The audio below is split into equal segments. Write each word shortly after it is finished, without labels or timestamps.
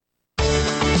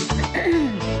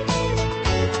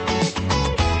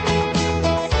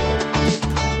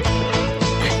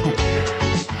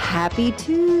Happy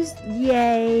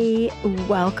Tuesday!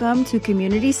 Welcome to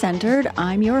Community Centered.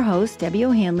 I'm your host, Debbie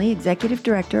O'Hanley, Executive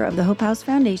Director of the Hope House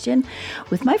Foundation,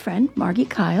 with my friend, Margie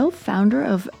Kyle, founder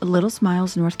of Little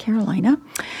Smiles, North Carolina.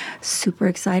 Super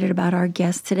excited about our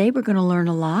guest today. We're going to learn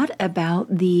a lot about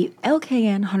the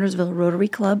LKN Huntersville Rotary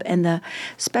Club and the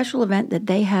special event that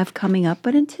they have coming up.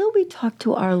 But until we talk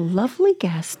to our lovely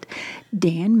guest,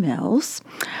 Dan Mills,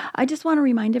 I just want to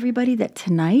remind everybody that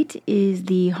tonight is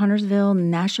the Huntersville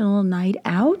National Night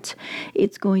Out.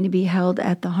 It's going to be held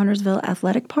at the Huntersville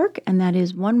Athletic Park, and that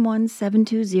is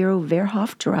 11720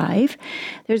 Verhoff Drive.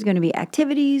 There's going to be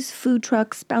activities, food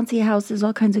trucks, bouncy houses,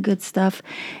 all kinds of good stuff.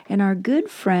 And our good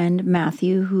friend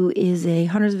Matthew, who is a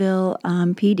Huntersville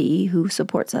PD who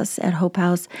supports us at Hope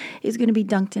House, is going to be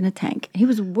dunked in a tank. He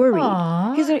was worried.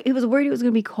 He was worried it was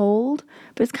going to be cold,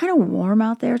 but it's kind of warm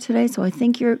out there today. So I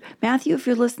think Matthew, if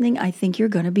you're listening, I think you're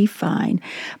going to be fine.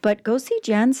 But go see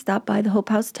Jen. Stop by the Hope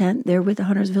House tent there with the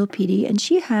Huntersville PD, and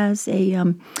she has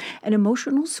an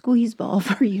emotional squeeze ball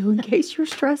for you in case you're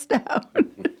stressed out.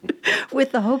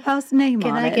 With the Hope House name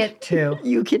on it. Can I get two?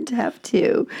 You can have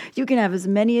two. You can have as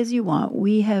many as you want.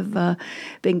 We have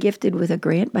been gifted with a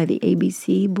grant by the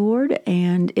ABC board,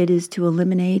 and it is to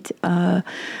eliminate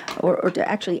or to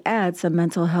actually add some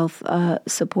mental health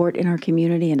support in our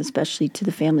community, and especially to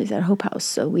the families at Hope House.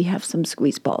 So we have some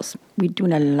squeeze balls. We're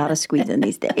doing a lot of squeezing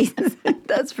these days.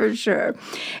 That's for sure.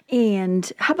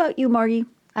 And how about you, Margie?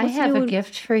 I have a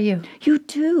gift for you. You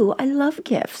do? I love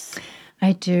gifts.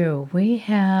 I do. We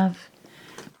have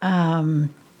a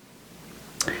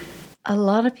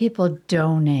lot of people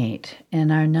donate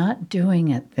and are not doing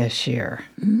it this year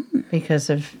because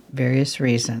of various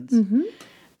reasons. Mm-hmm.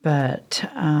 But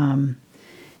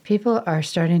people are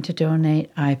starting to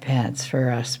donate iPads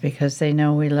for us because they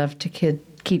know we love to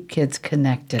keep kids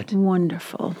connected.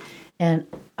 Wonderful. And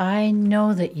I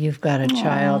know that you've got a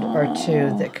child or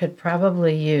two that could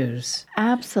probably use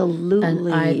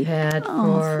absolutely an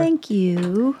iPad thank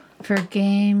you. For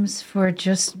games, for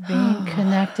just being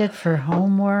connected, for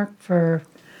homework, for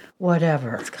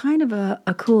whatever. It's kind of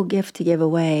a cool gift to give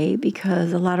away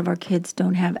because a lot of our kids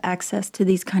don't have access to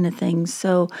these kind of things.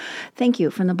 So thank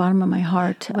you from the bottom of my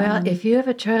heart. Well, if you have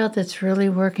a child that's really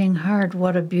working hard,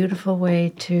 what a beautiful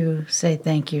way to say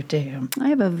thank you to him. I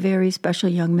have a very special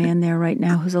young man there right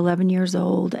now who's 11 years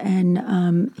old,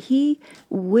 and he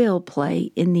will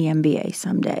play in the NBA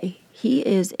someday. He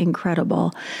is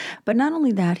incredible. But not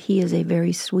only that, he is a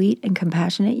very sweet and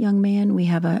compassionate young man. We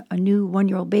have a new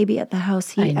 1-year-old baby at the house.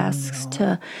 He asks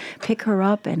to pick her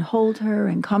up and hold her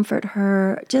and comfort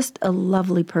her. Just a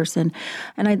lovely person.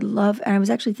 And I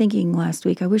was actually thinking last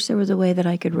week, I wish there was a way that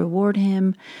I could reward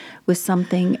him with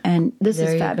something. And this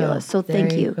is fabulous. So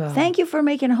thank you. Thank you for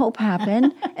making hope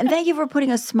happen. And thank you for putting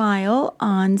a smile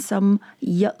on some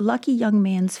lucky young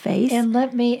man's face. And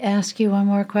let me ask you one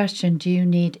more question. Do you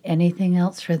need anything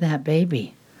else for that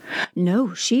baby?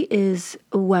 No, she is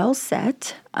well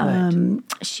set.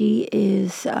 She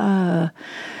is,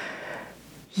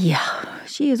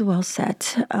 she is well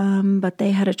set. But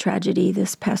they had a tragedy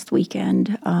this past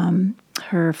weekend.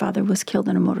 Her father was killed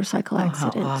in a motorcycle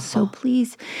accident. How so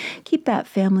please keep that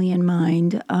family in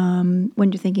mind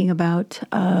when you're thinking about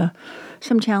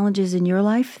some challenges in your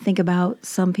life. Think about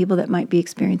some people that might be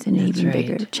experiencing an even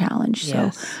bigger challenge.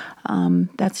 Yes. So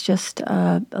that's just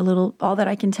a little, all that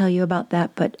I can tell you about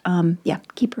that. But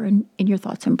keep her in your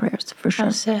thoughts and prayers for sure.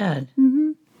 How sad.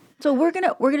 Mm-hmm. So we're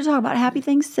gonna talk about happy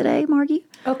things today, Margie.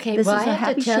 Okay. Well, I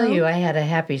have to tell you, I had a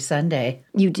happy Sunday.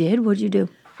 You did? What'd you do?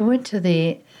 I went to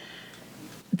the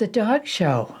dog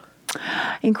show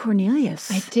in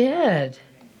Cornelius. I did.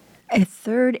 A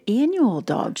 3rd annual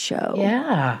dog show.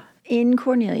 Yeah. In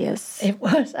Cornelius. It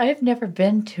was. I've never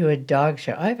been to a dog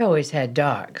show. I've always had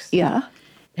dogs. Yeah.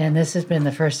 And this has been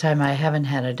the first time I haven't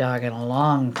had a dog in a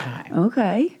long time.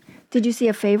 Okay. Did you see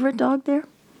a favorite dog there?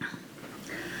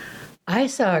 I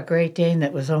saw a Great Dane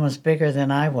that was almost bigger than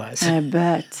I was. I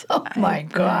bet. Oh, my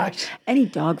gosh. Any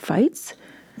dog fights?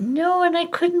 No, and I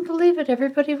couldn't believe it.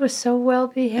 Everybody was so well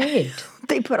behaved.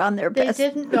 They put on their best. They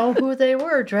didn't know who they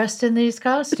were dressed in these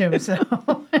costumes. So.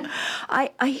 I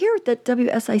hear that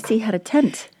WSIC had a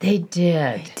tent. They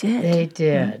did. They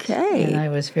did. Okay. And I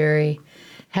was very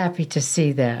happy to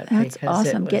see that. That's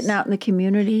awesome. Getting out in the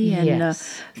community. And I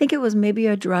think it was maybe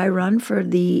a dry run for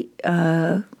the,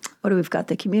 we've got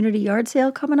the community yard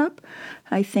sale coming up.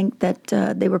 I think that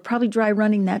they were probably dry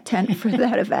running that tent for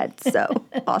that event. So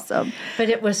awesome. But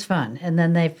it was fun. And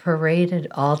then they paraded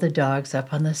all the dogs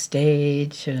up on the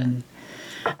stage. And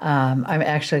I'm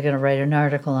actually going to write an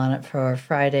article on it for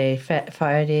Friday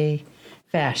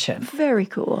fashion. Very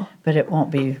cool. But it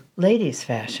won't be ladies'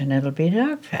 fashion. It'll be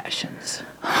dog fashions.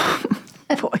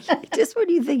 Boy, just when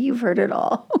you think you've heard it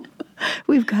all.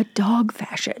 We've got dog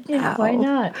fashion now. Why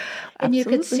not? And you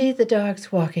could Absolutely. see the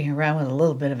dogs walking around with a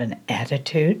little bit of an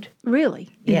attitude. Really?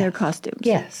 In their Yes. costumes?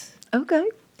 Yes. Okay.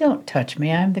 Don't touch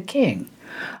me. I'm the king.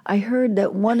 I heard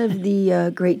that one of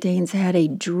the Great Danes had a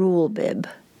drool bib.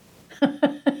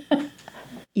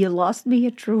 You lost me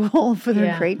at drool for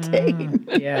their Great Dane.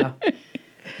 Yeah.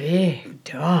 Big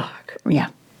dog. Yeah.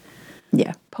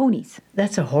 Yeah. Ponies.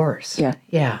 That's a horse. Yeah.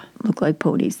 Yeah. Look like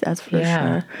ponies, that's for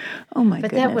Yeah. sure. Oh my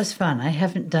But goodness. that was fun. I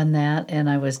haven't done that, and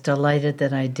I was delighted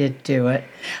that I did do it.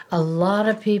 A lot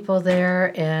of people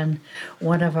there, and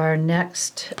one of our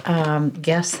next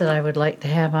guests that I would like to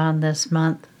have on this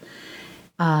month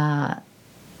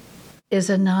is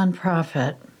a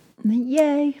nonprofit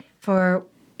Yay. for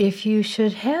if you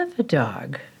should have a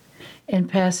dog and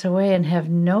pass away and have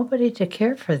nobody to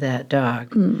care for that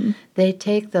dog, they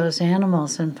take those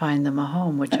animals and find them a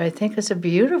home, which I think is a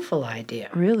beautiful idea.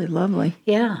 Really lovely.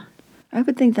 Yeah. I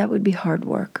would think that would be hard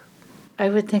work. I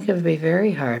would think it would be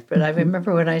very hard, but I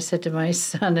remember when I said to my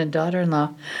son and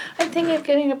daughter-in-law, I'm thinking of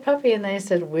getting a puppy, and they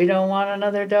said, we don't want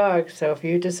another dog, so if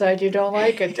you decide you don't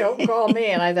like it, don't call me.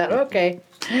 And I thought, okay,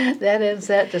 that ends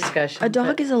that discussion. A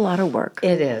dog is a lot of work.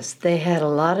 It is. They had a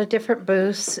lot of different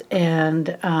booths and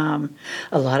a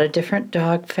lot of different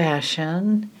dog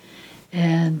fashion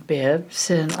and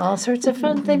bibs and all sorts of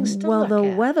fun things to Well, look the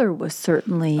at. weather was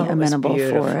certainly it was amenable for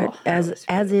it, beautiful.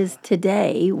 as is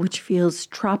today, which feels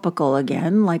tropical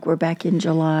again, like we're back in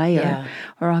July Yeah.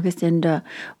 or August. And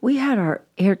we had our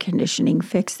air conditioning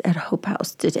fixed at Hope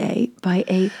House today by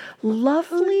a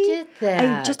lovely, did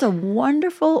that? just a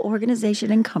wonderful organization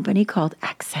and company called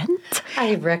Accent.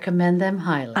 I recommend them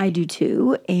highly. I do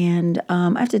too. And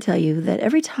I have to tell you that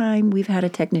every time we've had a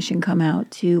technician come out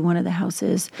to one of the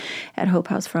houses at Hope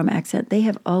House from Accent, they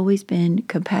have always been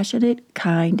compassionate,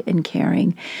 kind, and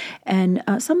caring. And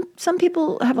some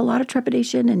people have a lot of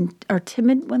trepidation and are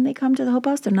timid when they come to the Hope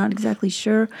House. They're not exactly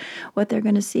sure what they're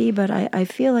going to see. But I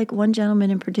feel like one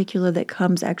gentleman in particular that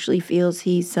comes actually feels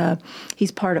he's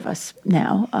part of us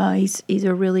now. He's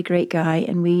a really great guy,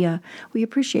 and we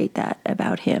appreciate that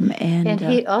about him. And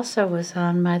he also was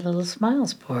on My Little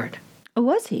Smiles board. Oh,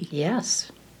 was he?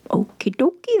 Yes. Okie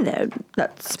dokie then.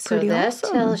 That's So pretty that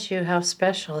awesome. tells you how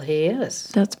special he is.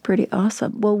 That's pretty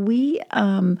awesome. Well, we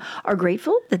are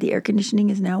grateful that the air conditioning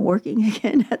is now working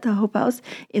again at the Hope House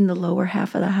in the lower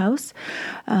half of the house.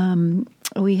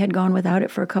 We had gone without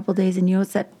it for a couple days, and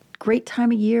it's that great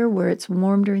time of year where it's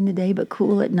warm during the day but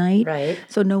cool at night. Right.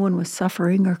 So no one was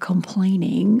suffering or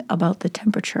complaining about the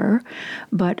temperature.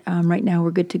 But right now we're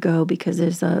good to go because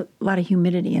there's a lot of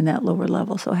humidity in that lower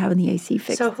level. So having the AC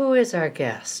fixed. So who is our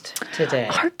guest today?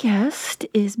 Our guest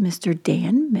is Mr.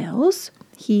 Dan Mills.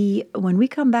 When we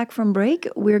come back from break,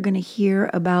 we're going to hear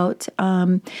about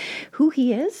who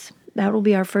he is. That will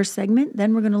be our first segment.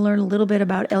 Then we're going to learn a little bit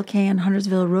about LKN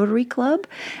Huntersville Rotary Club.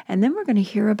 And then we're going to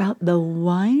hear about the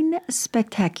Wine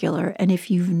Spectacular. And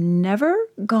if you've never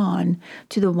gone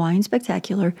to the Wine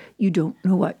Spectacular, you don't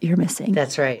know what you're missing.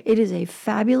 That's right. It is a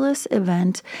fabulous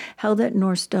event held at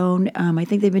Northstone. I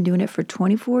think they've been doing it for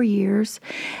 24 years.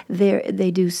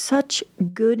 They do such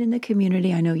good in the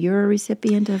community. I know you're a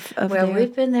recipient of Well, their...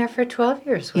 we've been there for 12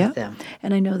 years with them.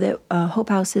 And I know that Hope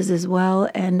House is as well.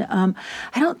 And I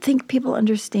don't think people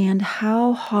understand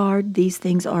how hard these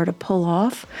things are to pull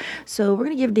off. So we're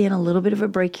going to give Dan a little bit of a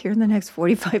break here in the next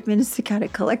 45 minutes to kind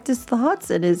of collect his thoughts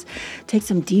and take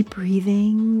some deep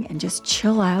breathing and just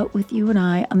chill out with you and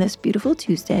I on this beautiful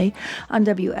Tuesday on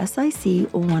WSIC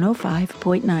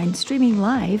 105.9, streaming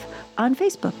live on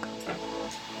Facebook.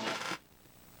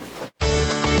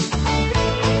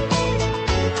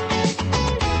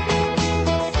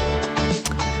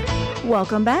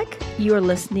 Welcome back. You're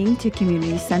listening to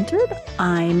Community Centered.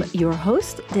 I'm your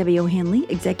host, Debbie O'Hanley,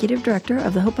 Executive Director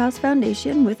of the Hope House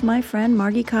Foundation, with my friend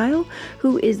Margie Kyle,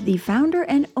 who is the founder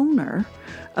and owner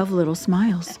of Little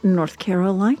Smiles, North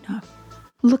Carolina.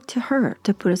 Look to her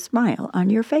to put a smile on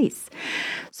your face.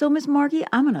 So, Miss Margie,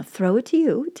 I'm going to throw it to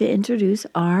you to introduce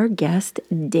our guest,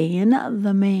 Dan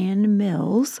the Man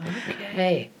Mills.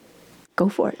 Okay. Go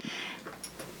for it.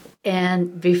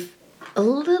 And a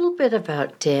little bit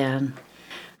about Dan.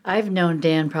 I've known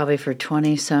Dan probably for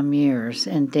 20-some years,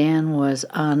 and Dan was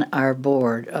on our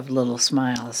board of Little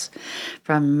Smiles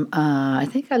from, I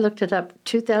think I looked it up,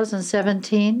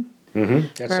 2017.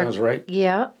 That sounds right.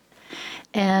 Yeah.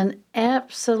 And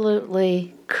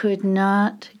absolutely could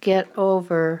not get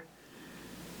over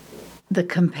the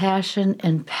compassion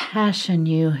and passion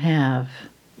you have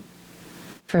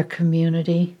for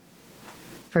community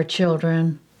for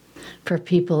children, for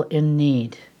people in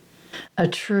need. A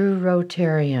true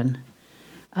Rotarian,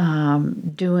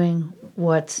 doing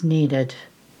what's needed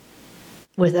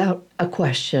without a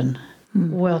question.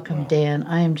 Welcome, Dan.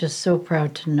 I am just so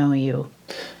proud to know you.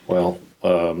 Well,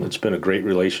 it's been a great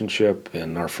relationship,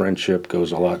 and our friendship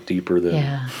goes a lot deeper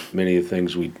than many of the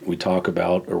things we talk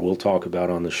about or will talk about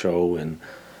on the show. And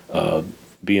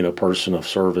being a person of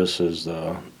service is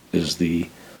the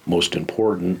most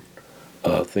important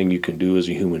thing you can do as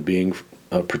a human being,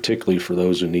 particularly for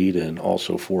those in need and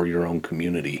also for your own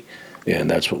community. And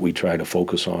that's what we try to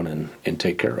focus on and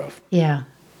take care of. Yeah,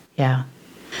 yeah.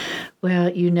 Well,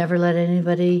 you never let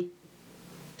anybody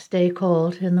stay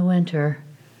cold in the winter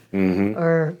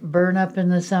or burn up in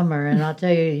the summer. And I'll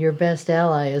tell you, your best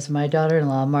ally is my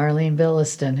daughter-in-law, Marlene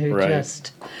Billiston, who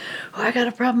I got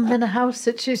a problem in the house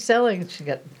that she's selling. She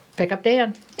got pick up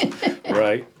Dan.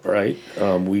 Right.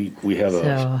 We have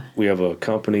a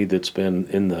company that's been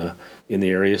in the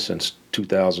area since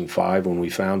 2005 when we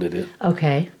founded it.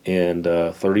 Okay. And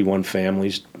 31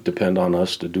 families depend on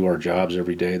us to do our jobs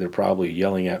every day. They're probably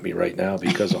yelling at me right now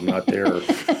because I'm not there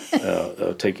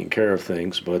taking care of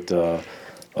things. But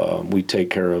we take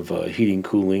care of heating,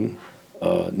 cooling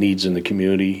needs in the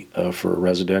community for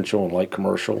residential and light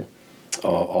commercial.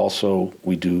 Also,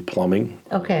 we do plumbing.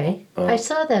 Okay. I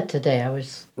saw that today. I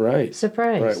was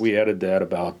surprised. Right. We added that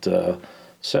about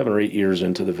 7 or 8 years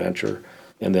into the venture.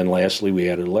 And then lastly, we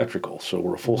added electrical. So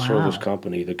we're a full-service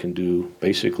company that can do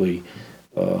basically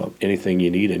anything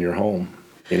you need in your home.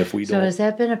 And if we don't... So has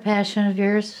that been a passion of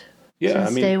yours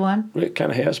since day one? It kind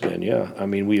of has been, yeah. I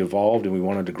mean, we evolved and we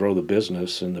wanted to grow the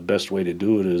business, and the best way to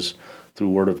do it is through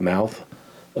word of mouth,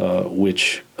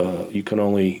 which you can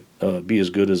only be as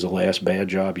good as the last bad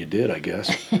job you did, I guess.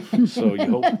 So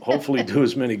you hopefully do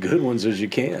as many good ones as you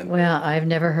can. Well, I've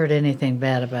never heard anything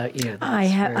bad about you.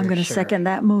 I'm going to second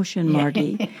that motion,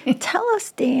 Margie. Tell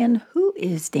us, Dan, who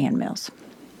is Dan Mills?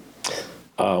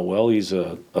 Well, he's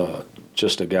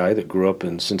just a guy that grew up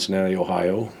in Cincinnati,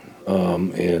 Ohio,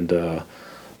 and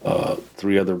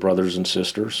 3 other brothers and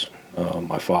sisters.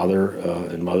 My father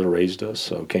and mother raised us,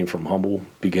 so came from humble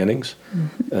beginnings,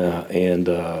 and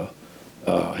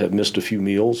have missed a few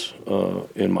meals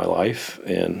in my life,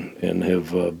 and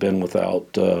have been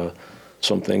without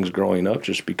some things growing up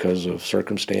just because of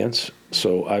circumstance.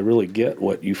 So I really get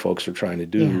what you folks are trying to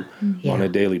do on a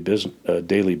daily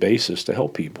basis to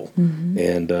help people,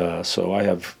 and so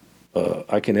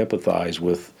I can empathize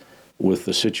with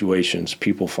the situations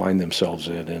people find themselves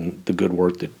in, and the good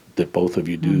work that both of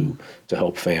you do to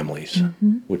help families,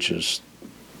 which is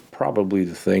probably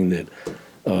the thing that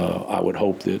I would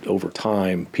hope that over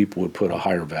time people would put a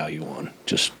higher value on,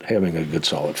 just having a good,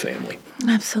 solid family.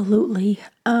 Absolutely.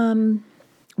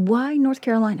 Why North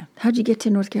Carolina? How'd you get to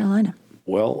North Carolina?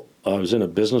 Well, I was in a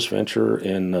business venture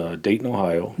in Dayton,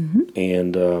 Ohio,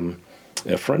 and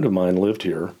a friend of mine lived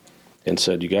here and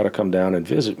said, "You got to come down and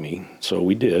visit me." So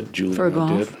we did. Julie For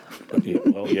golf?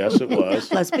 did. Well, yes, it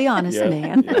was. Let's be honest,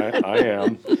 man. Yeah, I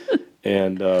am.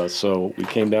 And so we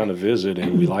came down to visit,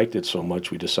 and we liked it so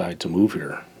much we decided to move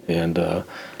here. And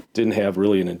didn't have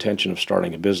really an intention of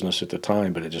starting a business at the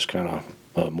time, but it just kind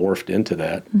of morphed into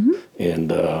that.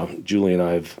 And Julie and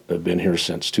I have been here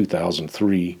since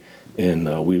 2003,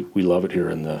 and we love it here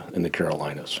in the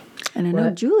Carolinas. And I know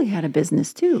Julie had a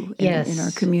business too in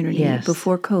our community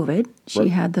before COVID. She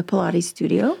had the Pilates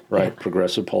studio. Right,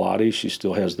 Progressive Pilates. She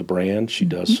still has the brand. She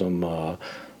does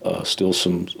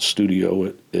some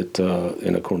studio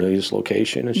in a Cornelius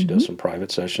location, and she does some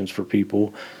private sessions for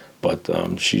people. But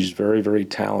she's very, very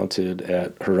talented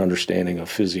at her understanding of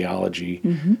physiology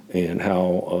and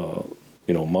how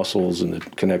muscles and the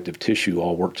connective tissue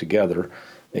all work together.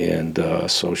 And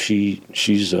so she's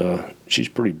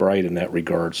pretty bright in that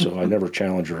regard. So I never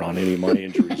challenge her on any of my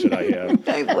injuries that I have.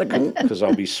 I wouldn't, because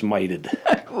I'll be smited.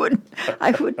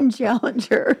 I wouldn't challenge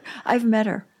her. I've met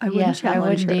her. I wouldn't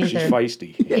challenge her. Either. She's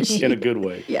feisty in a good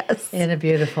way. Yes, in a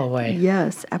beautiful way.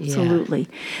 Yes, absolutely.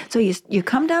 Yeah. So you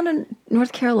come down to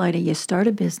North Carolina. You start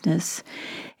a business,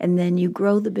 and then you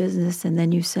grow the business, and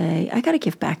then you say, "I got to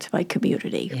give back to my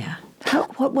community." Yeah.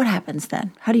 What happens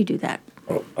then? How do you do that?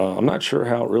 I'm not sure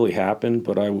how it really happened,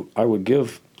 but I would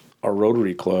give our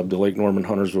Rotary Club, the Lake Norman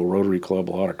Huntersville Rotary Club,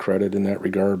 a lot of credit in that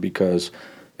regard, because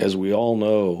as we all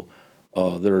know,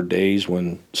 there are days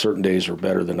when certain days are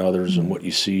better than others, and what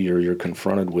you see or you're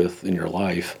confronted with in your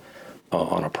life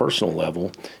on a personal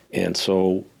level. And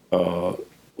so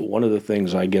one of the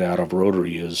things I get out of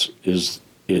Rotary is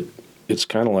it's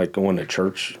kind of like going to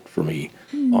church for me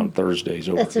on Thursdays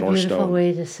over That's at Northstone. That's a beautiful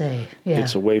way to say. Yeah.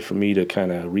 It's a way for me to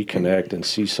kind of reconnect and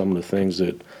see some of the things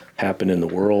that happen in the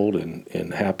world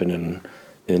and happen in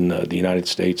in the United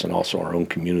States and also our own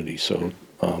community. So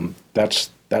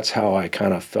that's how I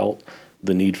kind of felt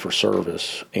the need for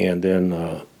service, and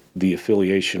then the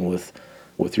affiliation with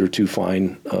your two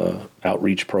fine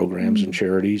outreach programs and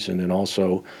charities, and then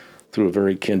also through a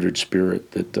very kindred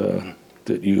spirit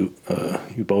that you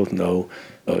both know,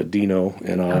 Dino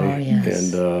and I. Oh,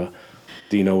 yes. And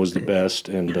Dino was the best,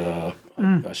 and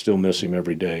I still miss him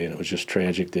every day, and it was just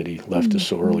tragic that he left us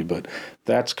so early. But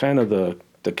that's kind of the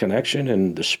connection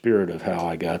and the spirit of how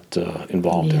I got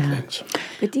involved in things.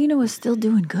 But Dino is still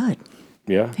doing good.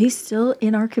 Yeah. He's still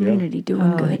in our community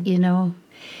doing good. You know,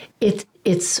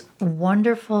 it's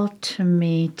wonderful to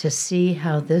me to see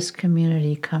how this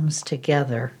community comes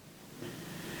together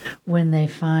when they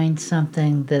find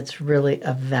something that's really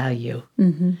of value.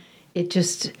 Mm-hmm. It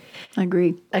just, I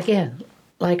agree. Again,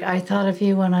 like I thought of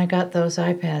you when I got those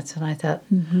iPads, and I thought,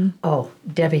 oh,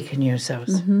 Debbie can use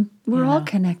those. Mm-hmm. We're all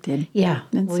connected. Yeah,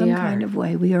 in some kind of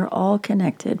way. We are all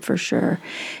connected for sure.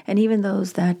 And even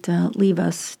those that leave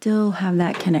us still have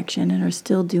that connection and are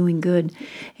still doing good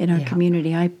in our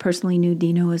community. I personally knew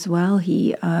Dino as well.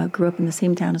 He grew up in the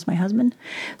same town as my husband.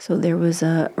 So there was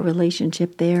a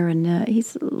relationship there, and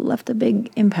he's left a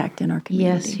big impact in our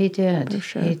community. Yes, he did. For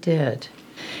sure. He did.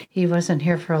 He wasn't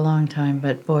here for a long time,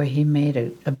 but boy, he made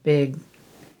a big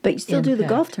But you still do the impact.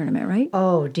 golf tournament, right?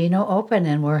 Oh, Dino Open,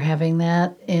 and we're having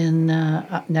that in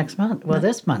next month. Well,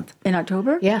 this month. In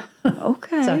October? Yeah.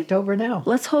 Okay. It's October now.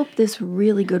 Let's hope this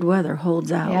really good weather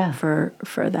holds out for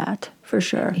that, for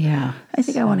sure. Yeah. I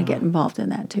think I want to get involved in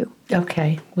that too.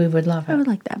 Okay. We would love I it. would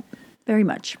like that very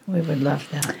much. We would love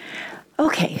that.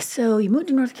 Okay, so you moved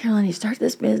to North Carolina, you started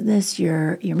this business,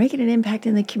 you're making an impact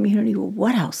in the community. Well,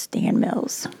 what else, Dan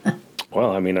Mills?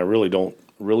 Well, I mean, I really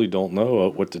don't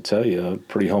know what to tell you. I'm a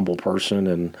pretty humble person,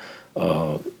 and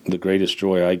the greatest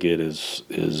joy I get is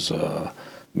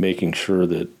making sure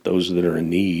that those that are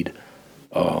in need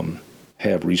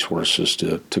have resources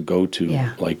to go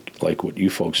to, like what you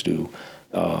folks do,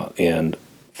 and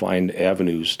find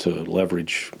avenues to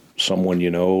leverage someone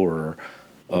you know or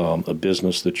a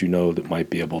business that you know that might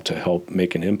be able to help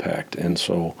make an impact. And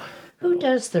so, Who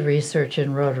does the research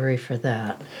in Rotary for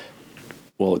that?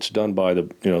 well, it's done by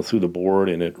through the board,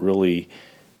 and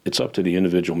it's up to the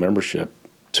individual membership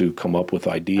to come up with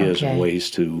ideas and ways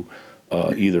to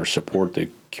either support the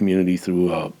community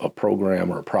through a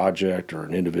program or a project or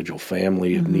an individual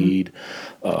family of need.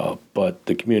 But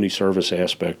the community service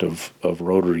aspect of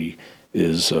Rotary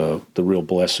is the real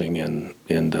blessing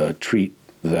and treat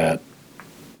that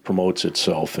promotes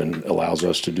itself and allows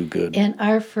us to do good. And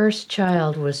our first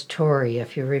child was Tori,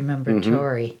 if you remember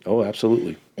Tori. Oh,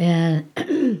 absolutely. And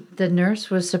the nurse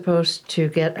was supposed to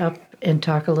get up and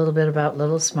talk a little bit about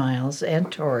Little Smiles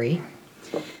and Tori.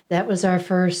 That was our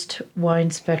first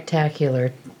wine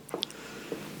spectacular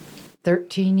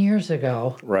 13 years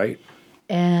ago. Right.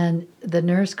 And the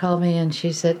nurse called me and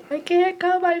she said, I can't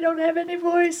come, I don't have any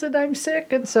voice and I'm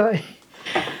sick. And so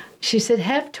she said,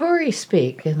 have Tori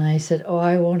speak. And I said, oh,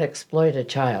 I won't exploit a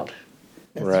child.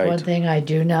 That's one thing I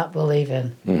do not believe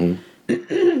in. Mm-hmm.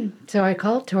 So I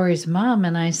called Tori's mom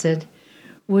and I said,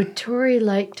 would Tori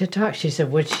like to talk? She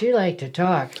said, would she like to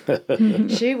talk?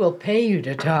 She will pay you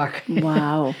to talk.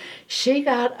 Wow. She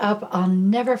got up, I'll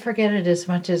never forget it as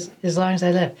long as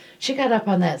I live. She got up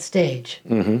on that stage.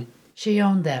 Mm-hmm. She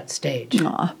owned that stage.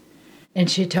 Aww. And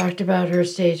she talked about her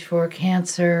stage 4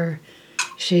 cancer.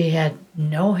 She had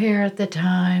no hair at the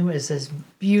time, was as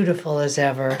beautiful as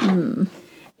ever. Mm.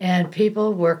 And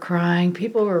people were crying.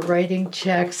 People were writing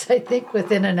checks. I think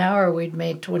within an hour we'd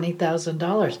made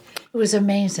 $20,000. It was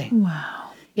amazing.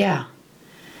 Wow. Yeah.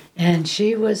 And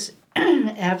she was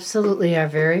absolutely our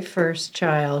very first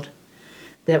child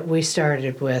that we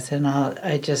started with. And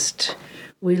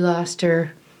we lost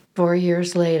her 4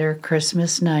 years later,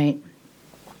 Christmas night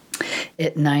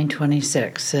at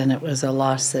 9/26. And it was a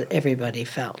loss that everybody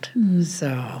felt. Mm.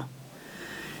 So,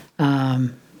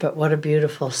 but what a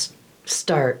beautiful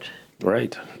start.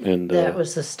 Right. And that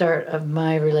was the start of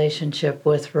my relationship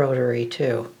with Rotary,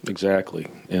 too. Exactly.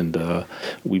 And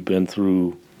we've been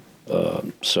through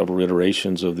several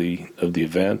iterations of the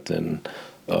event and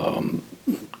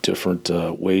different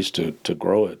ways to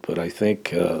grow it. But I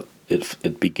think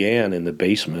it began in the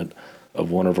basement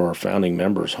of one of our founding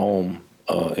members' home,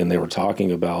 and they were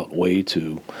talking about way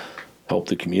to help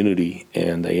the community,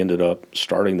 and they ended up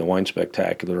starting the Wine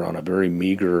Spectacular on a very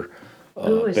meager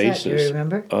Who was basis. that? Do you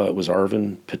remember? It was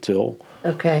Arvind Patil.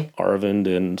 Okay. Arvind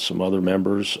and some other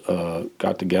members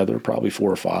got together, probably 4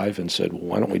 or 5, and said, well,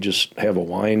 why don't we just have a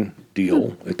wine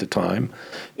deal at the time?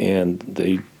 And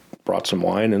they brought some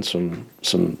wine and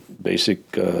some basic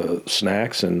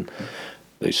snacks, and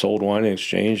they sold wine in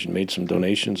exchange and made some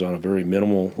donations on a very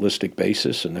minimalistic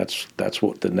basis, and that's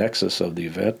what the nexus of the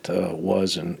event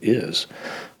was and is.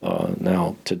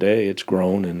 Now, today it's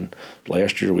grown, and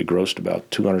last year we grossed about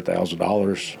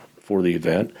 $200,000 for the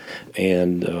event,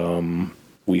 and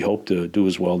we hope to do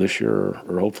as well this year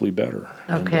or hopefully better.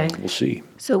 Okay. And, we'll see.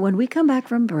 So when we come back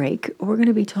from break, we're going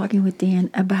to be talking with Dan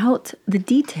about the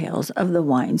details of the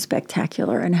Wine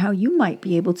Spectacular and how you might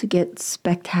be able to get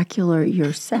spectacular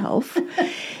yourself.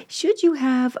 Should you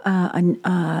have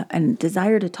a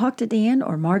desire to talk to Dan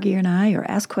or Margie and I or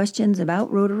ask questions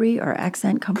about Rotary or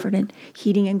Accent Comfort and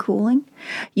Heating and Cooling,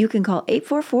 you can call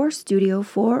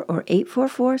 844-STUDIO-4 or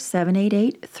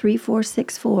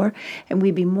 844-788-3464, and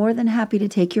we'd be more than happy to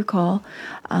take your call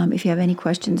if you have any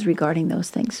questions regarding those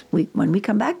things. When we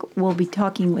come back, we'll be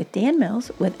talking with Dan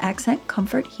Mills with Accent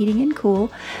Comfort Heating and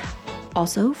Cool,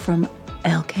 also from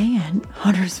LKN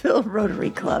Huntersville Rotary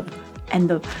Club,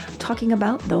 and talking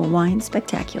about the Wine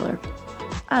Spectacular.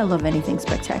 I love anything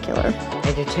spectacular.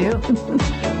 I do too.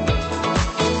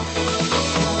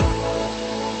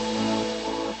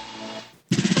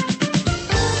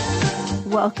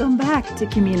 Welcome back to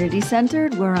Community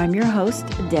Centered, where I'm your host,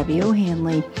 Debbie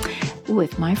O'Hanley,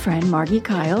 with my friend Margie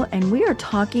Kyle, and we are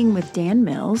talking with Dan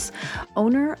Mills,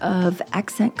 owner of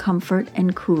Accent Comfort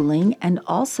and Cooling, and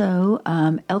also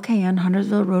LKN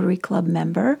Huntersville Rotary Club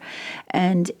member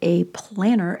and a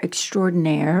planner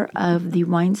extraordinaire of the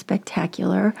Wine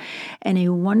Spectacular, and a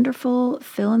wonderful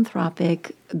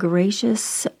philanthropic,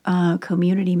 gracious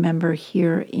community member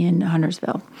here in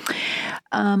Huntersville.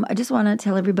 I just want to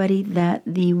tell everybody that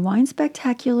the Wine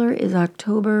Spectacular is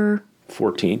October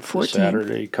 14th,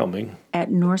 Saturday coming. At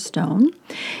Northstone.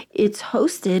 It's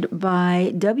hosted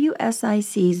by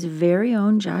WSIC's very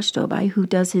own Josh Dobai, who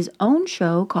does his own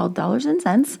show called Dollars and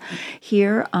Cents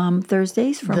here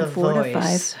Thursdays from 4 to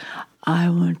 5. I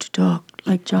want to talk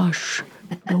like Josh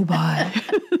Dobai.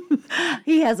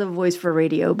 He has a voice for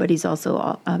radio, but he's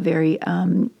also a very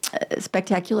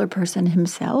spectacular person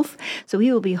himself. So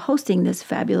he will be hosting this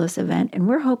fabulous event, and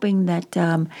we're hoping that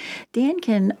Dan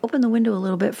can open the window a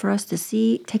little bit for us to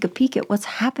take a peek at what's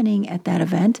happening at that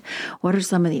event. What are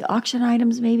some of the auction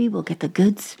items maybe? We'll get the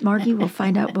goods, Margie. We'll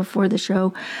find out before the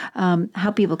show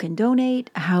how people can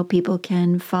donate, how people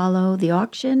can follow the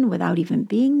auction without even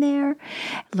being there,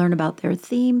 learn about their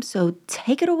theme. So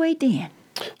take it away, Dan.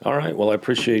 All right. Well, I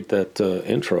appreciate that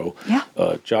intro. Yeah.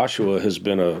 Joshua has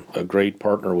been a great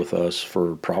partner with us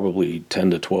for probably 10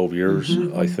 to 12 years,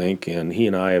 I think, and he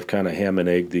and I have kind of ham and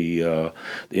egg the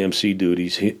MC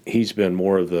duties. He's been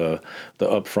more of the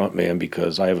upfront man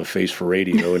because I have a face for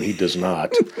radio and he does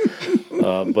not.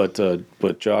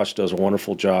 But Josh does a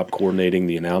wonderful job coordinating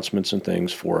the announcements and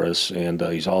things for us, and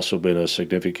he's also been a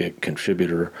significant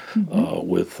contributor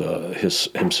with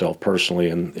himself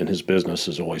personally, and his business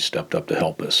has always stepped up to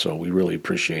help us. So we really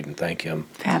appreciate and thank him.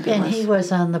 Fabulous. And he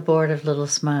was on the board of Little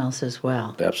Smiles as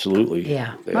well. Absolutely.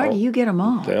 Yeah. Margie, you get them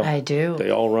all. I do. They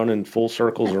all run in full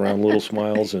circles around Little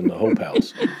Smiles and the Hope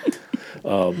House.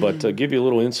 But to give you a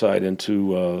little insight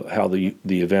into how the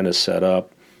event is set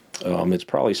up, it's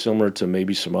probably similar to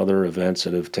maybe some other events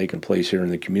that have taken place here in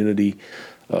the community.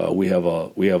 We have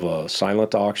a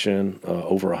silent auction,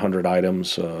 over 100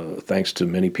 items, thanks to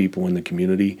many people in the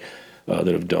community that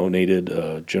have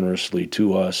donated generously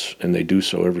to us, and they do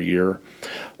so every year.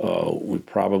 We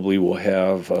probably will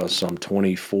have some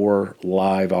 24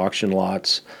 live auction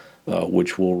lots,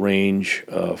 which will range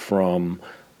from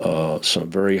some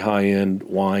very high-end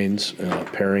wines,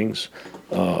 pairings,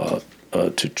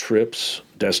 to trips,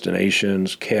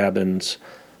 destinations, cabins,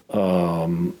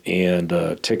 and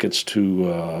tickets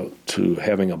to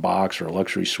having a box or a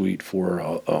luxury suite for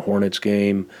a Hornets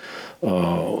game,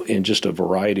 and just a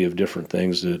variety of different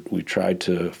things that we tried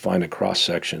to find a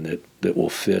cross-section that will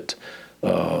fit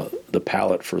the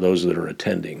palette for those that are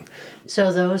attending.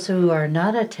 So those who are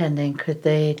not attending, could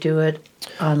they do it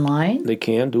online? They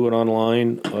can do it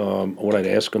online. What I'd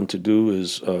ask them to do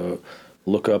is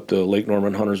look up the Lake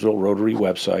Norman Huntersville Rotary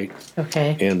website.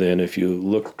 Okay. And then if you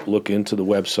look into the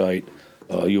website,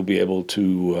 you'll be able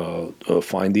to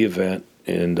find the event,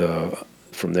 and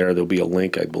from there there'll be a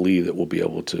link, I believe, that will be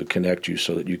able to connect you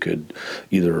so that you could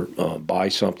either buy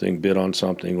something, bid on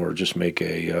something, or just make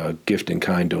a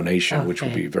gift-in-kind donation, which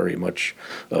would be very much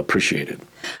appreciated.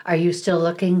 Are you still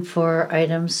looking for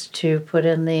items to put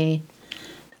on the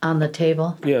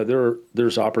table? Yeah,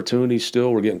 there's opportunities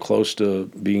still. We're getting close to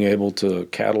being able to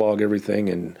catalog everything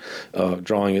and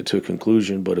drawing it to a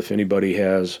conclusion. But if anybody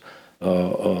has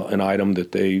an item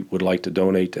that they would like to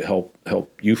donate to help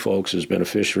you folks as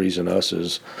beneficiaries and us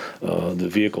as the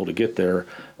vehicle to get there,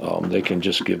 they can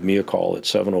just give me a call at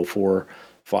 704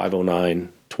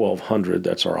 509-1200.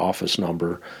 That's our office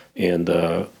number. And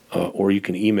or you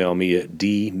can email me at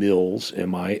dmills,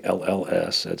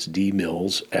 M-I-L-L-S, that's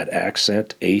dmills at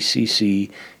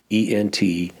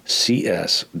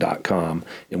accententcs.com,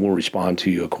 and we'll respond to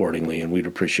you accordingly, and we'd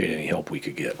appreciate any help we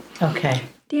could get. Okay.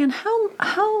 Dan,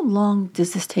 how long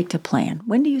does this take to plan?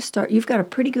 When do you start? You've got a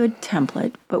pretty good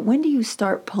template, but when do you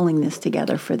start pulling this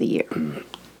together for the year?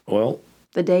 Well,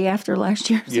 the day after last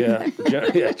year's yeah,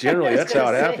 generally that's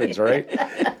how it happens, right?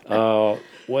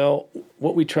 Well,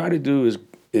 what we try to do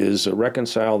is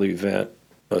reconcile the event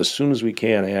as soon as we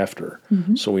can after,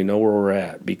 so we know where we're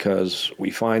at, because we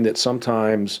find that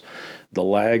sometimes the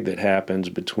lag that happens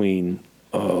between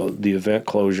the event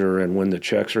closure and when the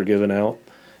checks are given out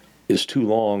is too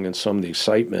long, and some of the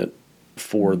excitement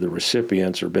for the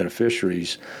recipients or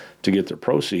beneficiaries to get their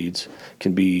proceeds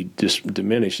can be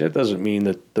diminished. That doesn't mean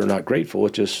that they're not grateful.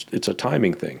 It's a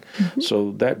timing thing.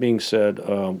 So that being said,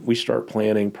 we start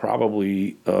planning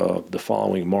probably the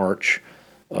following March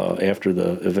after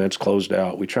the event's closed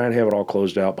out. We try and have it all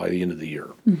closed out by the end of the year,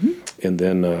 and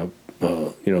then the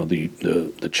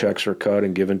checks are cut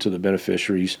and given to the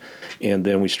beneficiaries, and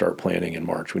then we start planning in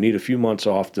March. We need a few months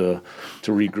off to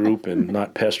regroup and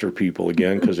not pester people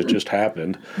again, because it just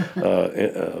happened.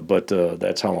 But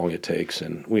that's how long it takes,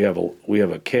 and we have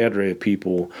a cadre of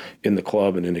people in the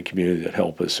club and in the community that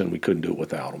help us, and we couldn't do it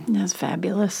without them. That's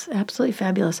fabulous, absolutely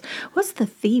fabulous. What's the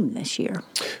theme this year?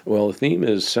 Well, the theme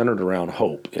is centered around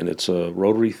hope, and it's a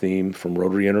Rotary theme from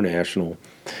Rotary International,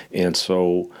 and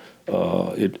so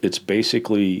it's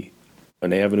basically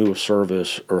an avenue of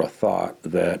service or a thought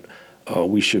that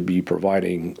we should be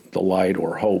providing the light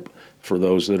or hope for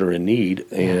those that are in need,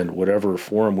 and whatever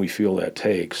form we feel that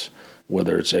takes,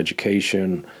 whether it's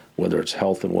education, whether it's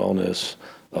health and wellness,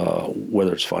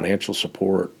 whether it's financial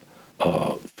support,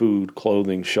 food,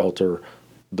 clothing, shelter.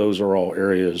 Those are all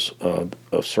areas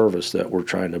of service that we're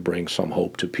trying to bring some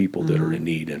hope to people that are in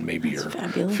need and maybe are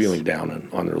feeling down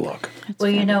on their luck. Well,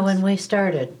 you know, when we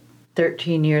started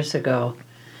 13 years ago,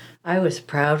 I was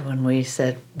proud when we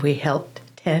said we helped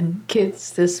 10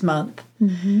 kids this month.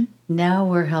 Now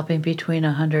we're helping between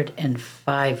 100 and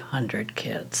 500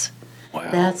 kids.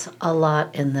 Wow. That's a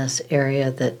lot in this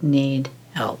area that need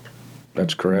help.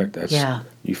 That's correct.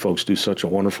 You folks do such a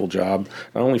wonderful job,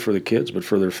 not only for the kids, but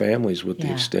for their families with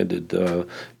the extended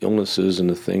illnesses and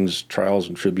the things, trials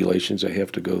and tribulations they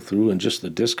have to go through, and just the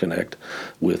disconnect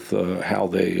with how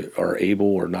they are able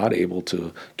or not able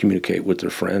to communicate with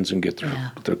their friends and get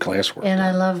their classwork And done.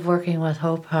 I love working with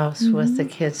Hope House with the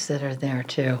kids that are there,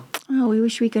 too. Oh, we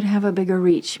wish we could have a bigger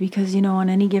reach, because, you know, on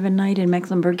any given night in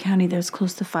Mecklenburg County, there's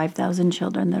close to 5,000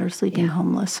 children that are sleeping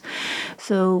homeless.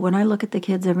 So when I look at the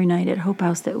kids every night at Hope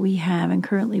House that we have, and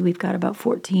currently we've got about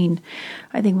 14,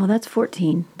 I think, well, that's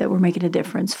 14 that we're making a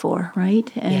difference for, right?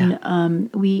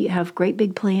 And we have great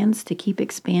big plans to keep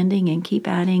expanding and keep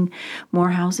adding more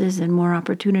houses and more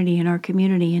opportunity in our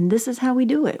community. And this is how we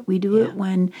do it. We do it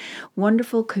when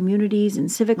wonderful communities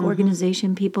and civic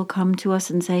organization people come to us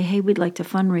and say, hey, we'd like to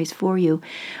fundraise for you.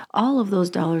 All of those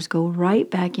dollars go right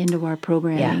back into our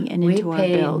programming and into our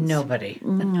bills. Nobody.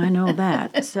 I know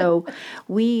that. So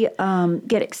we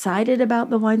get excited about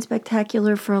the Wine Spectacular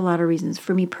for a lot of reasons.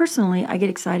 For me personally, I get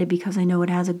excited because I know it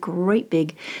has a great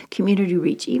big community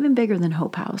reach, even bigger than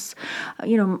Hope House.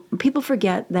 You know, people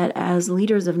forget that as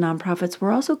leaders of nonprofits,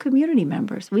 we're also community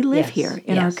members. We live here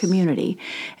in our community.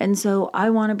 And so I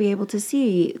want to be able to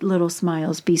see Little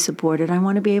Smiles be supported. I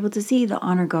want to be able to see the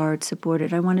Honor Guard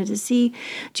supported. I wanted to see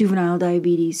juvenile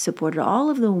diabetes supported. All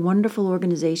of the wonderful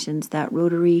organizations that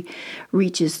Rotary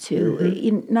reaches to,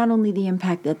 in not only the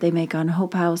impact that they make on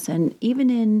Hope House, and even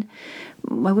in,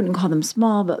 I wouldn't call them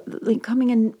small, but like coming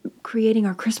and creating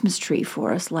our Christmas tree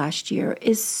for us last year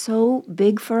is so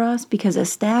big for us, because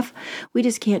as staff, we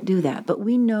just can't do that. But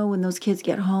we know when those kids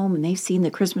get home and they've seen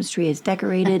the Christmas tree is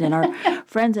decorated, and our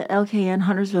friends at LKN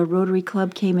Huntersville Rotary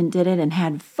Club came and did it and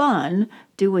had fun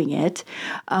doing it.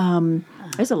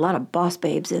 There's a lot of boss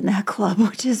babes in that club,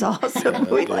 which is awesome.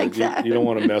 We like that. You don't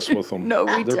want to mess with them. No,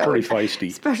 we They're don't. pretty feisty.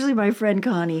 Especially my friend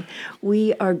Connie.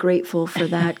 We are grateful for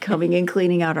that, coming and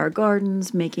cleaning out our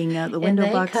gardens, making the window And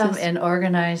they boxes. come and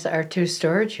organize our 2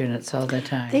 storage units all the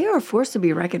time. They are a force to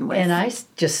be reckoned with. And I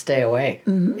just stay away.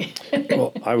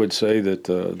 Well, I would say that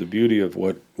the beauty of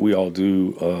what we all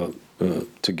do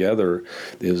together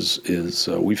is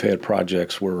we've had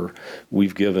projects where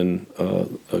we've given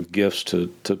gifts to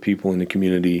people in the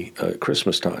community at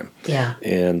Christmas time. Yeah.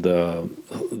 And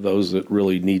those that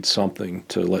really need something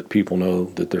to let people know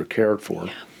that they're cared for.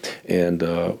 And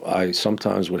I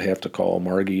sometimes would have to call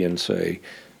Margie and say,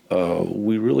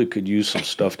 we really could use some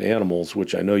stuffed animals,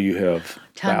 which I know you have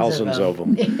thousands of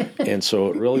them. And so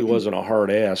it really wasn't a hard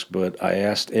ask, but I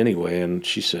asked anyway, and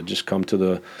she said, just come to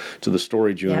the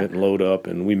storage unit and load up.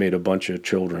 And we made a bunch of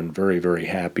children very, very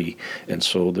happy. And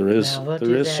so there is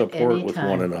support with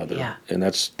one another. Yeah. And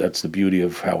that's the beauty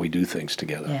of how we do things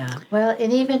together. Yeah. Well,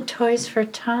 and even Toys for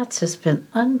Tots has been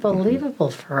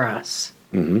unbelievable for us.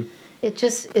 Mm-hmm.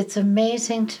 It's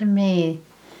amazing to me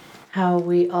how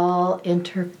we all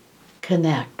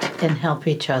interconnect and help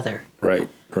each other. Right.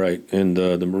 And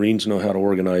the Marines know how to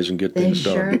organize and get things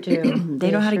done. They sure do.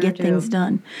 They know how to get things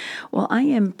done. Well, I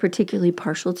am particularly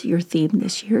partial to your theme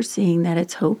this year, seeing that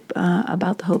it's hope,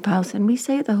 about the Hope House. And we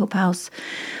say at the Hope House,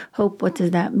 hope, what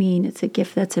does that mean? It's a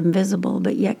gift that's invisible,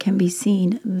 but yet can be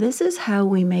seen. This is how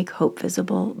we make hope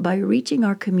visible, by reaching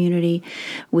our community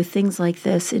with things like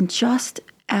this and just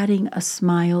adding a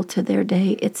smile to their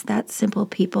day. It's that simple,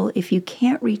 people. If you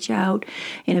can't reach out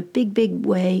in a big, big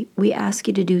way, we ask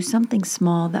you to do something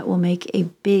small that will make a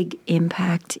big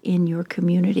impact in your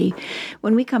community.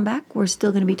 When we come back, we're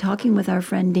still going to be talking with our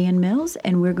friend Dan Mills,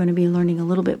 and we're going to be learning a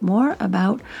little bit more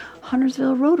about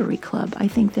Huntersville Rotary Club. I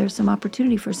think there's some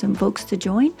opportunity for some folks to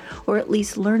join, or at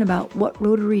least learn about what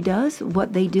Rotary does,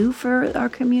 what they do for our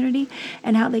community,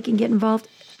 and how they can get involved.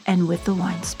 And with the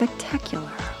Wine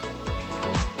Spectacular.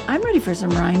 I'm ready for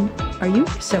some wine. Are you?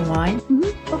 Some wine?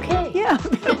 Mm-hmm. Okay. Yeah,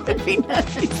 that would be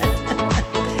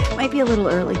nice. Might be a little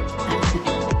early.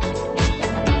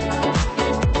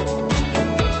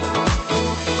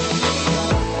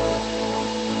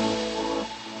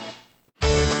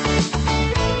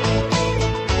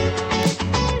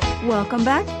 Welcome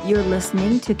back. You're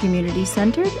listening to Community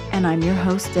Centered, and I'm your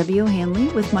host, Debbie O'Hanley,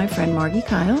 with my friend Margie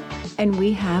Kyle. And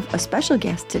we have a special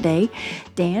guest today,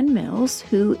 Dan Mills,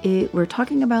 we're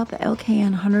talking about the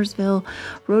LKN Huntersville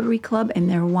Rotary Club and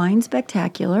their Wine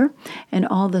Spectacular and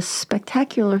all the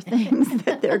spectacular things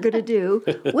that they're going to do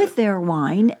with their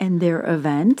wine and their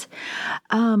event.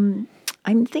 I'm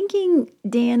thinking,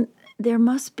 Dan, there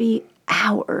must be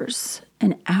hours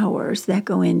and hours that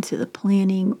go into the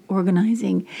planning,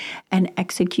 organizing, and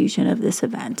execution of this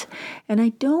event. And I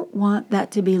don't want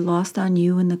that to be lost on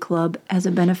you and the club as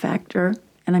a benefactor,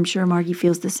 and I'm sure Margie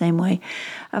feels the same way,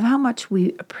 of how much we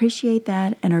appreciate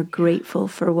that and are grateful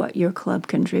for what your club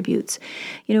contributes.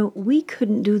 You know, we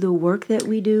couldn't do the work that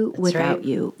we do without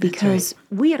you, because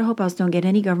we at Hope House don't get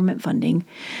any government funding.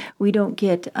 We don't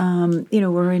get,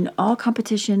 we're in all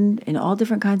competition in all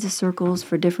different kinds of circles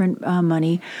for different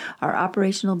money. Our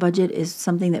operational budget is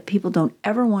something that people don't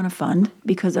ever want to fund,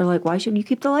 because they're like, why should you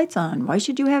keep the lights on? Why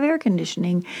should you have air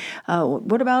conditioning?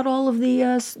 What about all of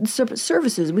the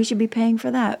services? We should be paying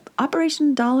for that.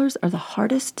 Operation dollars are the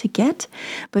hardest to get,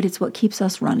 but it's what keeps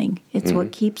us running. It's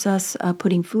what keeps us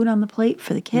putting food on the plate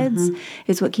for the kids.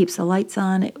 It's what keeps the lights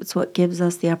on. It's what gives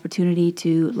us the opportunity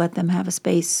to let them have a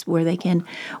space where they can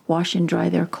wash and dry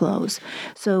their clothes.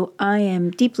 So I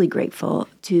am deeply grateful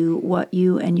to what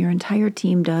you and your entire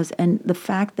team does, and the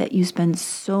fact that you spend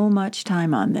so much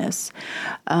time on this.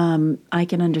 I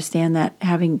can understand that,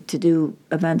 having to do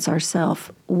events ourselves,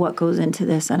 what goes into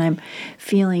this, and I'm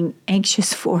feeling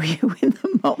anxious for you in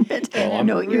the moment. I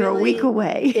know you're a week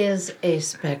away. It is a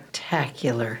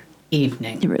spectacular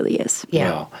evening. It really is.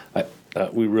 Yeah. Wow.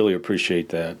 We really appreciate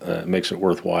that. It makes it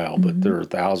worthwhile. But there are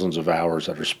thousands of hours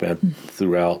that are spent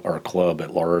throughout our club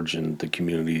at large and the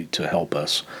community to help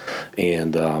us.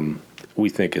 And we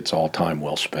think it's all time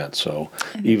well spent. So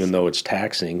even though it's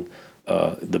taxing,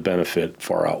 the benefit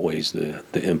far outweighs the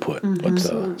input. But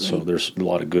so there's a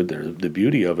lot of good there. The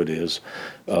beauty of it is,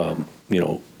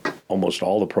 almost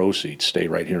all the proceeds stay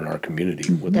right here in our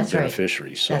community with the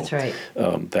beneficiaries. So that's right.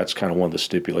 That's kind of one of the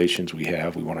stipulations we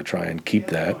have. We want to try and keep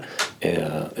that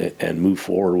and move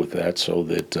forward with that, so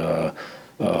that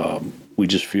we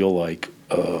just feel like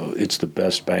it's the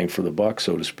best bang for the buck,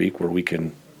 so to speak, where we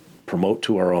can promote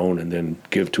to our own and then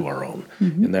give to our own.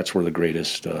 And that's where the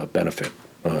greatest benefit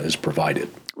is provided.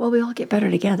 Well, we all get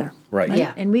better together. Right.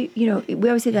 Yeah. And we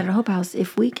always say that at Hope House,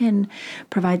 if we can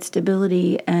provide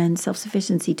stability and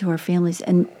self-sufficiency to our families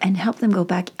and help them go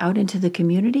back out into the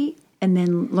community and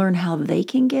then learn how they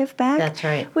can give back. That's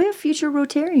right. We have future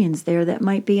Rotarians there that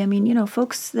might be,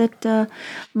 folks that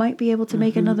might be able to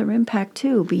make another impact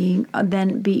too,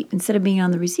 instead of being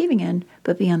on the receiving end,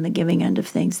 but be on the giving end of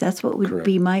things. That's what would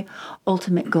be my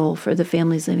ultimate goal for the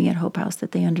families living at Hope House,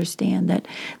 that they understand that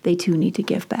they too need to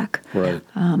give back. Right.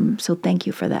 So thank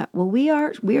you for that. Well, we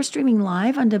are streaming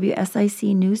live on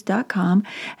WSICnews.com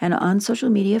and on social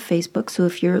media, Facebook. So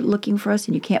if you're looking for us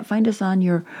and you can't find us on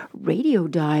your radio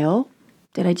dial,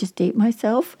 did I just date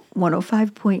myself?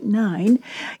 105.9.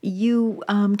 You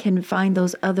can find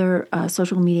those other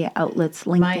social media outlets.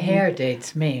 LinkedIn. My hair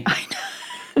dates me.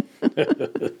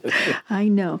 I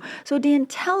know. So, Dan,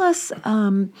 tell us.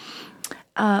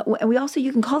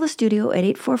 You can call the studio at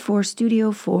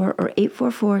 844-STUDIO-4 or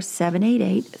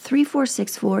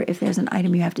 844-788-3464 if there's an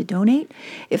item you have to donate,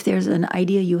 if there's an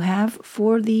idea you have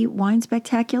for the Wine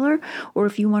Spectacular, or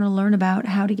if you want to learn about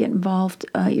how to get involved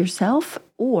yourself,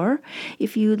 or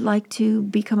if you'd like to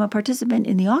become a participant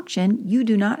in the auction. You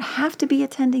do not have to be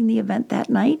attending the event that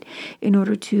night in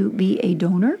order to be a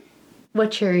donor.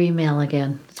 What's your email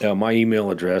again? My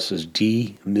email address is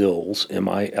dmills,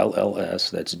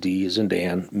 M-I-L-L-S, that's D as in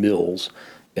Dan, Mills,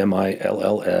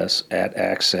 M-I-L-L-S, at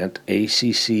accent,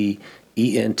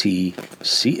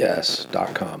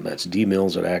 ACCENTCS.com. That's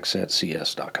dmills at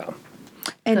accentcs.com.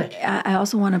 And Good. I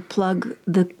also want to plug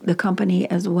the company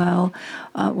as well.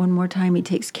 One more time, he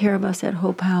takes care of us at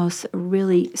Hope House.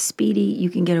 Really speedy.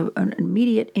 You can get an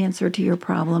immediate answer to your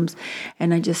problems.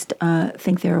 And I just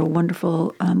think they're a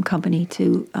wonderful company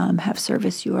to have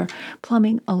service your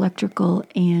plumbing, electrical,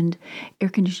 and air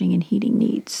conditioning and heating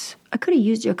needs. I could have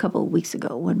used you a couple of weeks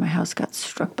ago when my house got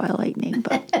struck by lightning,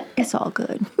 but it's all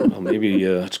good. Well, maybe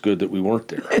it's good that we weren't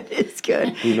there. It's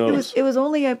good. Who knows? It was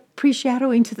only a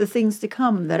pre-shadowing to the things to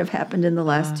come that have happened in the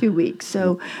last 2 weeks.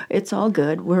 So it's all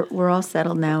good. We're all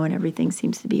settled now, and everything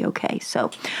seems to be okay.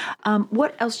 So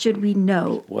what else should we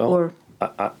know? Well,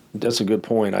 that's a good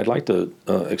point. I'd like to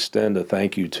extend a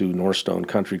thank you to Northstone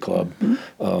Country Club.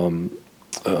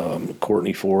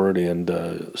 Courtney Ford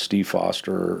and Steve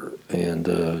Foster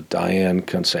and Diane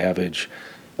Consavage,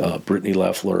 Brittany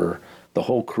Leffler, the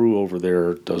whole crew over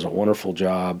there does a wonderful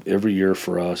job every year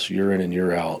for us, year in and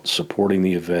year out, supporting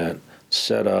the event,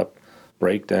 set up,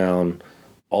 breakdown,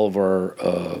 all of our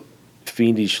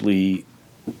fiendishly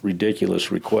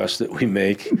ridiculous requests that we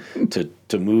make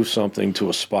to move something to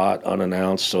a spot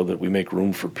unannounced so that we make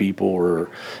room for people or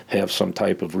have some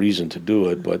type of reason to do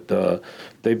it. But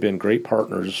they've been great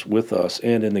partners with us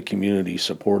and in the community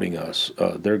supporting us.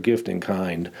 Their gift in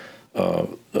kind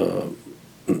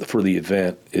for the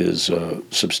event is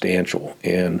substantial.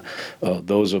 And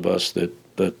those of us that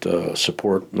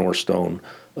support Northstone,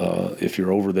 if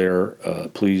you're over there,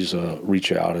 please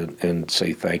reach out and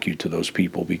say thank you to those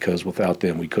people, because without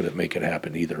them, we couldn't make it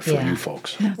happen either for you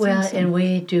folks. That's awesome. And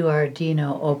we do our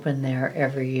Dino Open there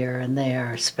every year, and they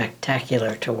are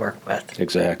spectacular to work with.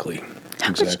 Exactly.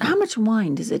 How much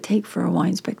wine does it take for a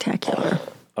wine spectacular?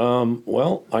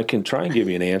 Well, I can try and give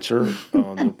you an answer.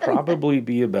 There'll probably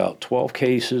be about 12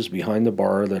 cases behind the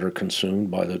bar that are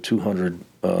consumed by the 200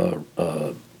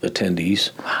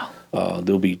 attendees. Wow.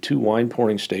 There'll be 2 wine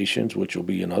pouring stations, which will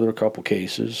be another couple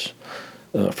cases.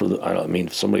 If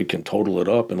somebody can total it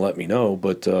up and let me know.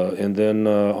 But and then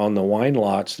on the wine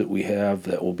lots that we have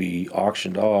that will be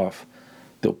auctioned off,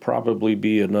 there'll probably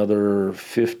be another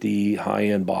 50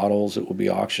 high-end bottles that will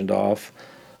be auctioned off.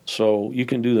 So you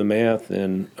can do the math,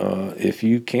 and if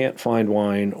you can't find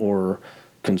wine or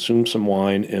consume some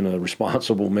wine in a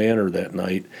responsible manner that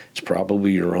night, it's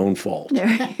probably your own fault. There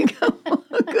you go.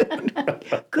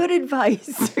 Good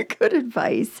advice. Good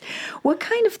advice. What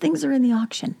kind of things are in the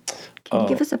auction? Can you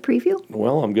give us a preview?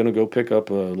 Well, I'm going to go pick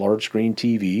up a large screen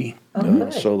TV.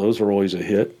 So those are always a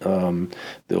hit.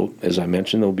 As I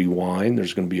mentioned, there'll be wine.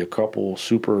 There's going to be a couple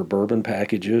super bourbon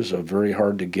packages of very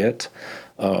hard to get,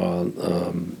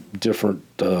 different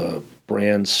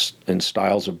brands and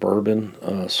styles of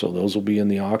bourbon. So those will be in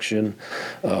the auction.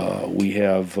 We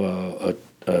have a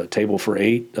table for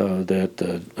 8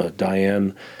 that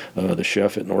Diane, the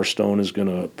chef at Northstone, is going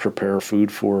to prepare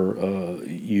food for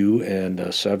you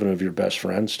and 7 of your best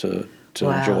friends to enjoy.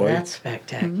 Wow, that's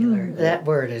spectacular. That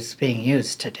word is being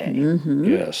used today.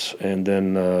 Yes, and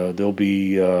then there'll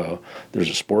be there's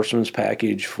a sportsman's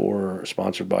package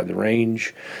sponsored by the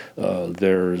Range. There'll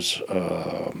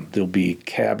be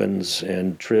cabins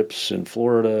and trips in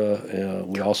Florida.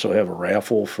 We also have a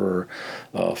raffle for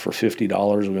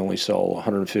 $50. We only sell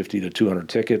 150 to 200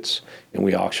 tickets, and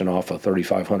we auction off a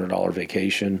 $3,500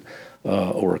 vacation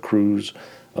or a cruise.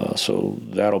 So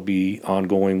that'll be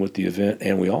ongoing with the event.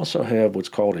 And we also have what's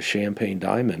called a champagne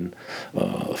diamond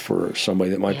for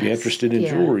somebody that might be interested in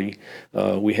jewelry.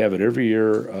 We have it every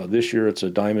year. This year it's a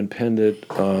diamond pendant,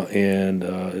 and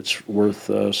it's worth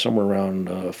somewhere around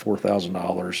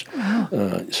 $4,000. Wow.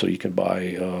 So you can buy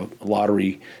a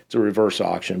lottery. It's a reverse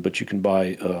auction, but you can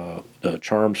buy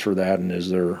charms for that. And as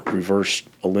they're reverse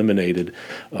eliminated,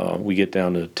 we get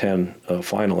down to 10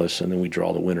 finalists, and then we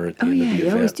draw the winner at the end of the event.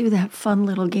 You always do that fun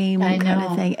little bottle game I kind know.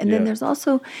 of thing. And then Yeah. there's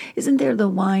also, isn't there the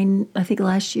wine? I think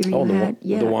last year you Oh, had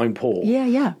the wine poll.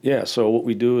 Yeah. Yeah, so what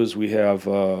we do is we have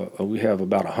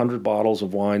about 100 bottles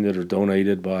of wine that are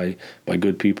donated by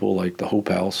good people like the Hope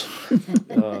House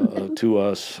to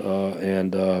us,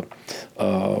 and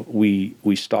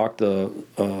we stock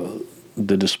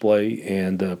the display,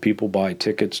 and people buy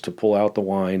tickets to pull out the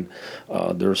wine.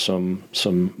 There's some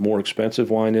more expensive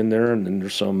wine in there, and then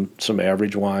there's some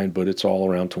average wine, but it's all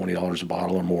around $20 a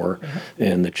bottle or more,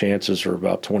 and the chances are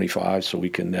about 25, so we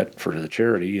can net for the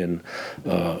charity, and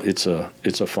it's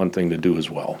a fun thing to do as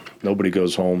well. Nobody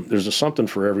goes home. There's something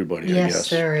for everybody, I Yes, guess,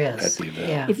 there is. at the event.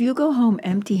 Yeah. If you go home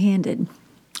empty-handed,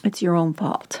 it's your own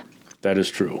fault. That is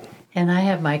true. And I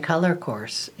have my color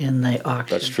course in the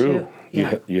auction. That's true. Too.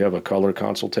 Yeah. You have a color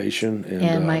consultation,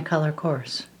 And my color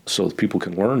course. so that people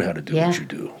can learn how to do Yeah. what you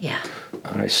do. Yeah.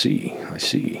 I see.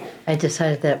 I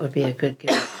decided that would be a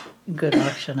good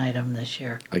auction item this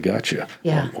year. I got you.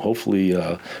 Yeah. Hopefully,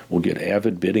 we'll get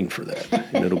avid bidding for that,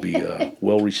 and it'll be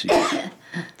well received.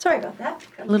 Sorry about that.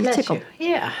 A little Bless tickle. you.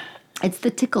 Yeah. It's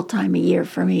the tickle time of year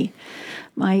for me.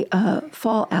 My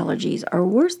fall allergies are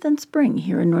worse than spring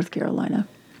here in North Carolina.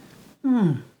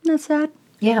 That's sad.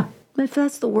 Yeah. If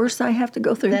that's the worst I have to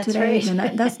go through That's today, right.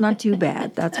 then that's not too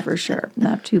bad. That's for sure.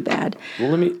 Not too bad. Well,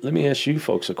 let me ask you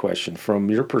folks a question. From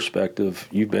your perspective,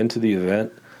 you've been to the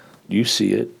event, you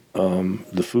see it.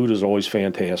 The food is always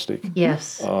fantastic.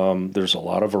 Yes. There's a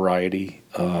lot of variety.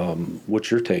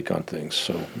 What's your take on things?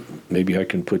 So maybe I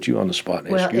can put you on the spot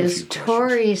and Well, ask you a as few questions.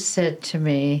 Tori said to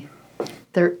me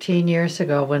 13 years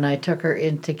ago when I took her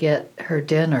in to get her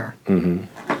dinner,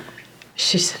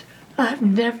 she said, I've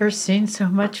never seen so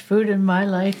much food in my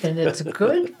life, and it's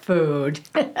good food.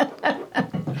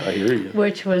 I hear you.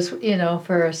 Which was, for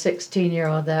a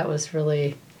 16-year-old, that was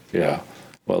really Yeah.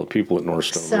 Well, the people at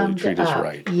Northstone really summed treat up. us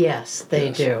right. Yes, they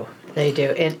Yes. do. They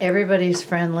do. And everybody's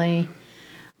friendly.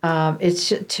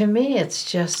 To me,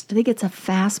 it's just, I think it's a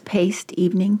fast-paced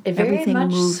evening. Very Everything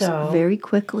much moves so. very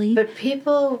quickly. but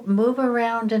people move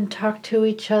around and talk to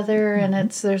each other, and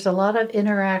there's a lot of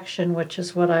interaction, which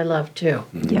is what I love too.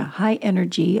 Yeah, high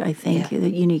energy. I think Yeah.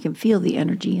 that you can feel the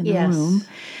energy in the Yes. room,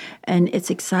 and it's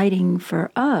exciting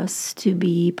for us to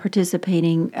be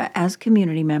participating as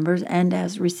community members and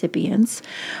as recipients.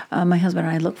 My husband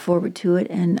and I look forward to it,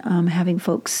 and having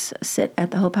folks sit at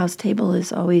the Hope House table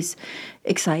is always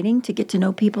exciting to get to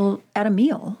know people at a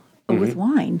meal with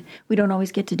wine. We don't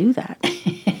always get to do that.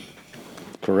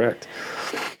 Correct.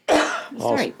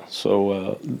 Sorry.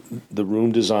 So the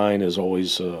room design is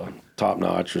always top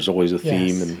notch. There's always a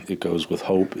theme, Yes. and it goes with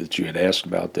hope that you had asked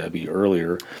about, Debbie,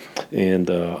 earlier. And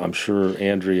I'm sure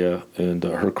Andrea and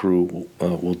her crew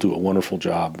will do a wonderful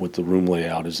job with the room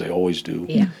layout, as they always do.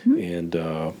 Yeah. And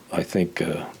I think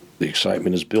the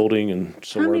excitement is building, and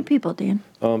so How many we're people, Dan?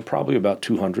 probably about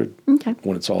 200 Okay.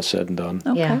 when it's all said and done.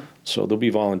 Okay. Yeah. So there'll be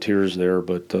volunteers there,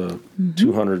 but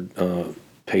 200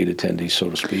 paid attendees, so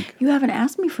to speak. You haven't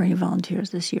asked me for any volunteers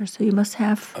this year, so you must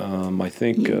have. I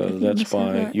think Yeah, I think that's you said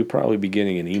by that. you'll probably be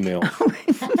getting an email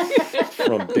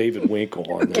from David Winkle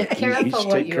on that. Be careful He's what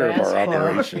taking you care of our ask for.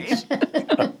 operations.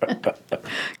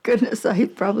 Goodness, I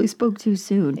probably spoke too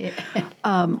soon.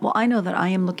 Well, I know that I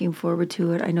am looking forward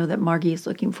to it. I know that Margie is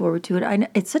looking forward to it.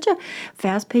 It's such a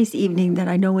fast-paced evening that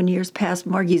I know in years past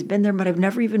Margie's been there, but I've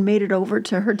never even made it over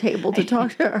to her table to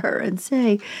talk to her and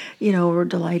say, we're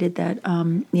delighted that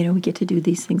we get to do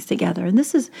these things together. And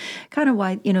this is kind of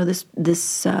why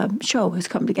this show has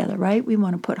come together, right? We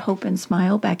want to put hope and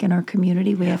smile back in our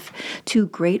community. We have two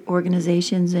great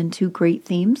organizations and two great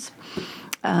themes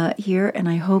here, and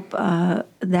I hope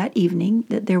that evening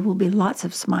that there will be lots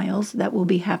of smiles that will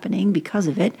be happening because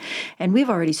of it. And we've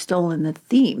already stolen the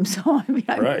theme, so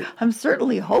Right. I'm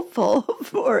certainly hopeful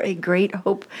for a great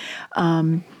Hope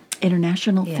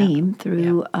international Yeah. theme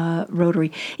through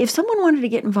Rotary. If someone wanted to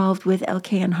get involved with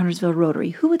LK and Huntersville Rotary,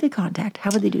 who would they contact?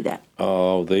 How would they do that?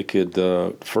 Oh, they could.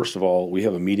 First of all, we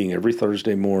have a meeting every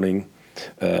Thursday morning.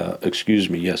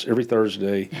 Every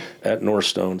Thursday at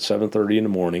Northstone, 7:30 in the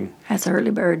morning. That's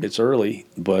early bird. It's early,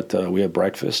 but we have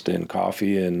breakfast and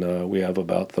coffee, and we have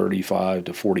about 35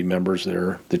 to 40 members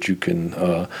there that you can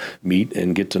meet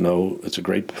and get to know. It's a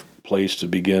great place to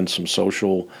begin some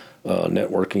social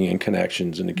networking and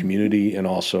connections in the community, and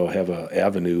also have an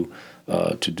avenue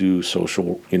to do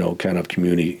social, kind of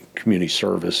community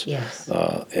service. Yes.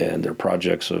 And there are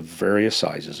projects of various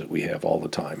sizes that we have all the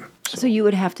time. So you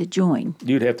would have to join.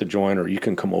 You'd have to join, or you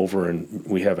can come over, and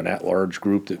we have an at-large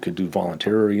group that could do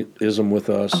volunteerism with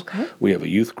us. Okay. We have a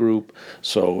youth group,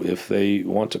 so if they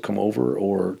want to come over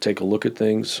or take a look at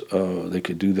things, they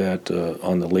could do that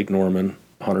on the Lake Norman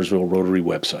Huntersville Rotary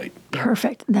website.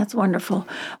 Perfect. That's wonderful.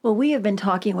 Well, we have been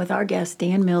talking with our guest,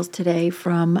 Dan Mills, today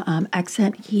from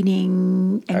Accent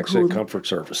Heating and Accent Comfort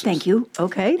Services. Thank you.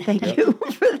 Okay. Thank you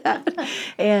for that.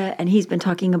 And he's been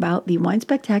talking about the Wine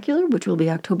Spectacular, which will be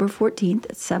October 14th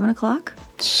at 7 o'clock.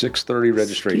 6:30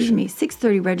 registration.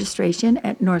 6:30 registration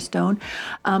at Northstone.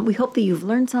 We hope that you've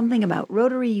learned something about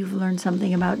Rotary. You've learned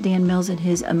something about Dan Mills and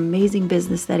his amazing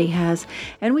business that he has.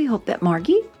 And we hope that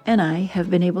Margie and I have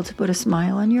been able to put a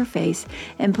smile on your face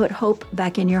and put hope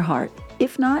back in your heart.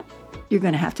 If not, you're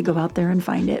going to have to go out there and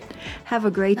find it. Have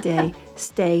a great day.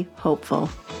 Stay hopeful.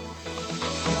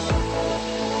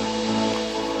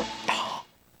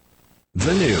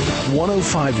 The new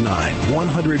 105.9,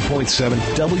 100.7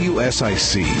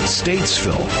 WSIC,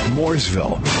 Statesville,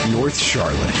 Mooresville, North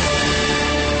Charlotte.